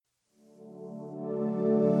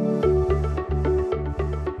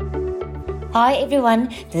Hi everyone,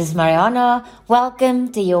 this is Mariana.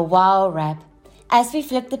 Welcome to your Wow Wrap. As we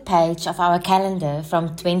flip the page of our calendar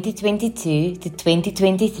from 2022 to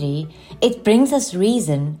 2023, it brings us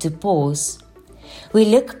reason to pause. We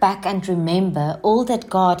look back and remember all that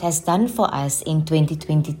God has done for us in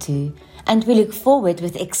 2022, and we look forward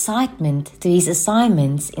with excitement to His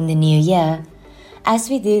assignments in the new year. As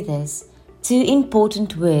we do this, two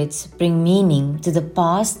important words bring meaning to the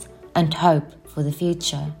past and hope for the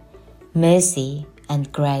future: mercy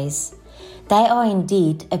and grace. They are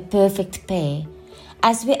indeed a perfect pair.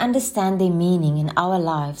 As we understand their meaning in our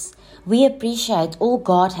lives, we appreciate all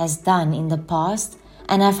God has done in the past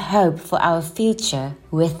and have hope for our future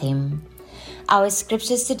with Him. Our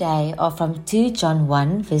scriptures today are from 2 John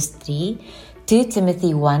 1 verse 3, 2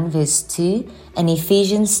 Timothy 1 verse 2, and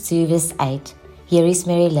Ephesians 2 verse 8. Here is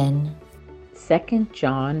Mary Lynn. 2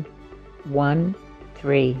 John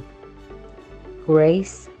 1:3.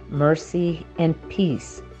 Grace, mercy, and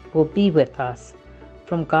peace will be with us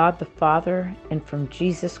from God the Father and from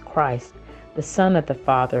Jesus Christ, the Son of the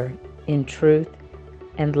Father, in truth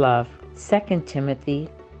and love. 2 Timothy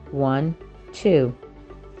 1:2.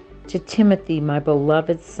 To Timothy, my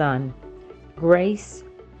beloved son, grace,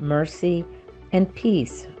 mercy, and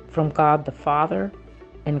peace from God the Father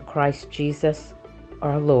and Christ Jesus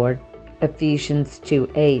our Lord. Ephesians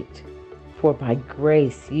 2:8. For by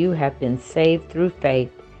grace you have been saved through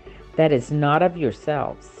faith. That is not of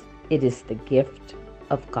yourselves. It is the gift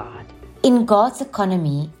of God. In God's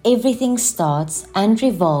economy, everything starts and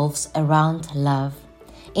revolves around love.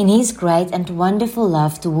 In His great and wonderful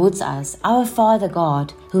love towards us, our Father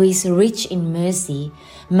God, who is rich in mercy,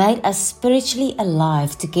 made us spiritually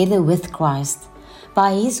alive together with Christ.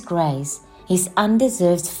 By His grace, His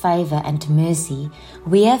undeserved favor and mercy,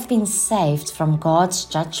 we have been saved from God's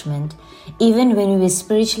judgment, even when we were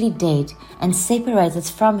spiritually dead and separated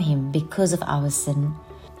from Him because of our sin.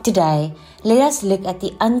 Today, let us look at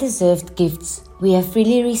the undeserved gifts we have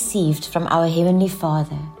freely received from our Heavenly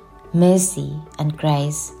Father: mercy and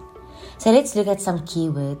grace. So let's look at some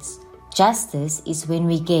keywords. Justice is when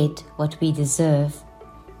we get what we deserve.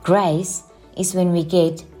 Grace is when we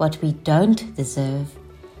get what we don't deserve.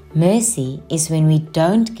 Mercy is when we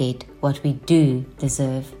don't get what we do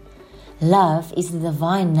deserve. Love is the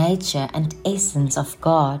divine nature and essence of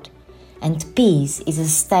God, and peace is a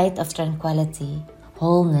state of tranquility,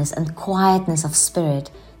 wholeness, and quietness of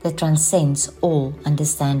spirit that transcends all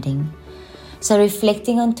understanding. So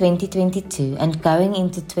reflecting on 2022 and going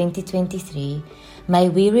into 2023, may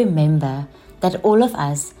we remember that all of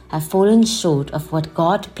us have fallen short of what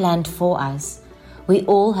God planned for us. We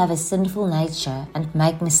all have a sinful nature and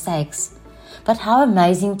make mistakes. But how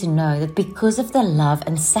amazing to know that because of the love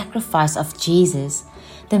and sacrifice of Jesus,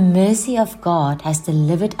 the mercy of God has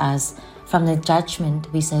delivered us from the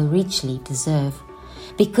judgment we so richly deserve.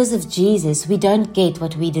 Because of Jesus, we don't get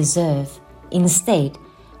what we deserve. Instead,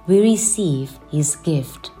 we receive His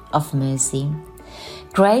gift of mercy.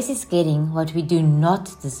 Grace is getting what we do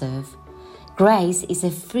not deserve. Grace is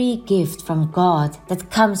a free gift from God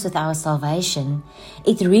that comes with our salvation.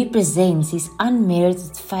 It represents His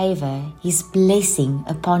unmerited favor, His blessing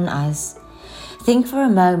upon us. Think for a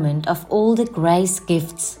moment of all the grace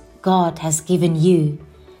gifts God has given you: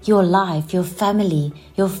 your life, your family,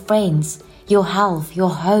 your friends, your health, your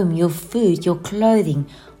home, your food, your clothing,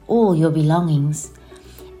 all your belongings.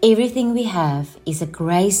 Everything we have is a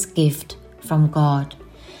grace gift from God,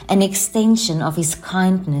 an extension of His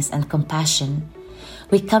kindness and compassion.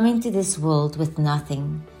 We come into this world with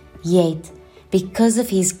nothing, yet because of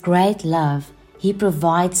His great love, He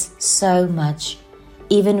provides so much,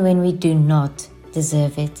 even when we do not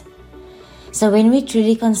deserve it. So when we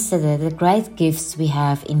truly consider the great gifts we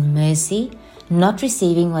have in mercy, not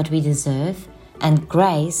receiving what we deserve, and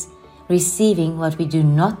grace, receiving what we do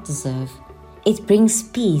not deserve, it brings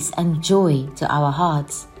peace and joy to our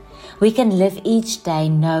hearts. We can live each day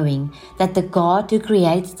knowing that the God who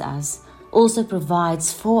created us also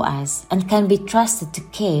provides for us and can be trusted to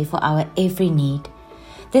care for our every need.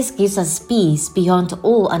 This gives us peace beyond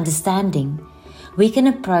all understanding. We can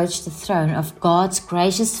approach the throne of God's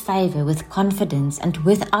gracious favor with confidence and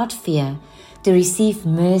without fear, to receive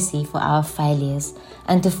mercy for our failures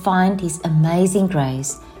and to find His amazing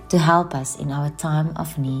grace to help us in our time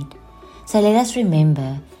of need. So let us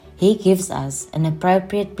remember, He gives us an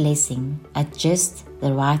appropriate blessing at just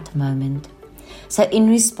the right moment. So in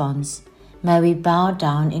response, may we bow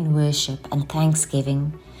down in worship and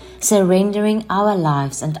thanksgiving, surrendering our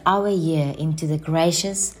lives and our year into the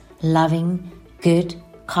gracious, loving, good,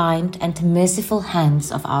 kind, and merciful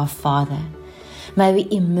hands of our Father. May we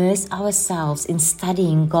immerse ourselves in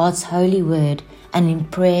studying God's holy word and in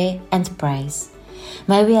prayer and praise.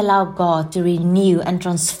 May we allow God to renew and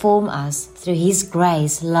transform us through His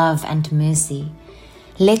grace, love, and mercy.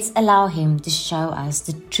 Let's allow Him to show us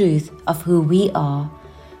the truth of who we are,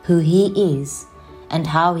 who He is, and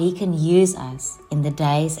how He can use us in the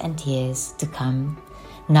days and years to come.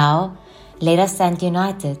 Now, let us stand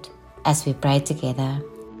united as we pray together.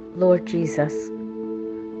 Lord Jesus,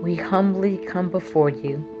 we humbly come before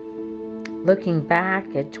you, looking back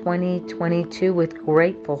at 2022 with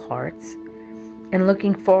grateful hearts and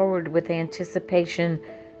looking forward with anticipation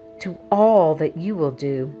to all that you will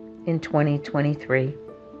do in 2023.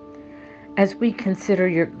 As we consider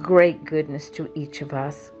your great goodness to each of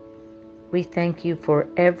us, we thank you for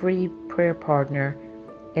every prayer partner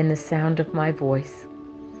in the sound of my voice.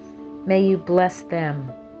 May you bless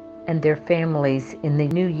them and their families in the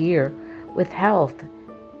new year with health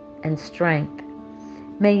and strength.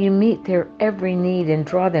 May you meet their every need and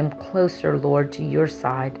draw them closer, Lord, to your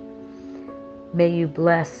side. May you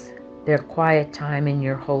bless their quiet time in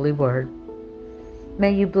your holy word.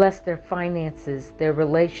 May you bless their finances, their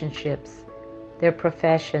relationships, their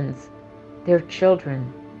professions, their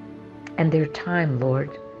children, and their time,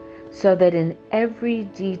 Lord, so that in every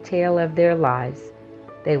detail of their lives,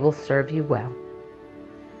 they will serve you well.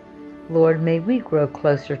 Lord, may we grow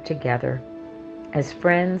closer together as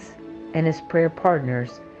friends and as prayer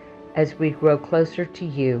partners as we grow closer to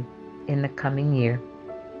you in the coming year.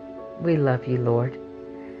 We love you, Lord.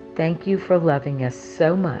 Thank you for loving us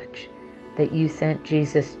so much that you sent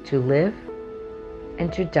Jesus to live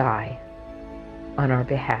and to die on our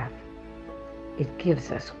behalf. It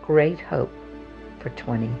gives us great hope for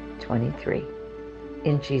 2023.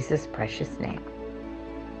 In Jesus' precious name,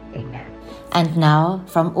 amen. And now,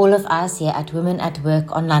 from all of us here at Women at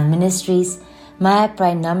Work Online Ministries, may I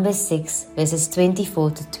pray Numbers 6, verses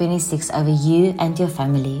 24 to 26 over you and your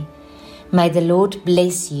family. May the Lord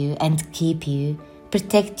bless you and keep you,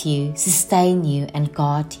 protect you, sustain you, and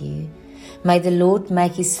guard you. May the Lord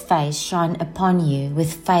make His face shine upon you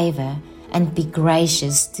with favor and be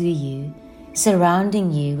gracious to you,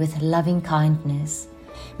 surrounding you with loving kindness.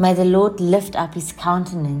 May the Lord lift up His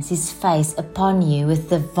countenance, His face upon you with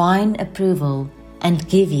divine approval and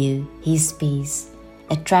give you His peace,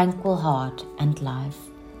 a tranquil heart and life.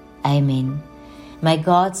 Amen. May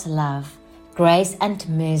God's love, grace and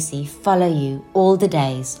mercy follow you all the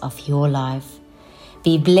days of your life.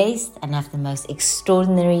 Be blessed and have the most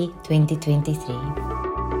extraordinary 2023.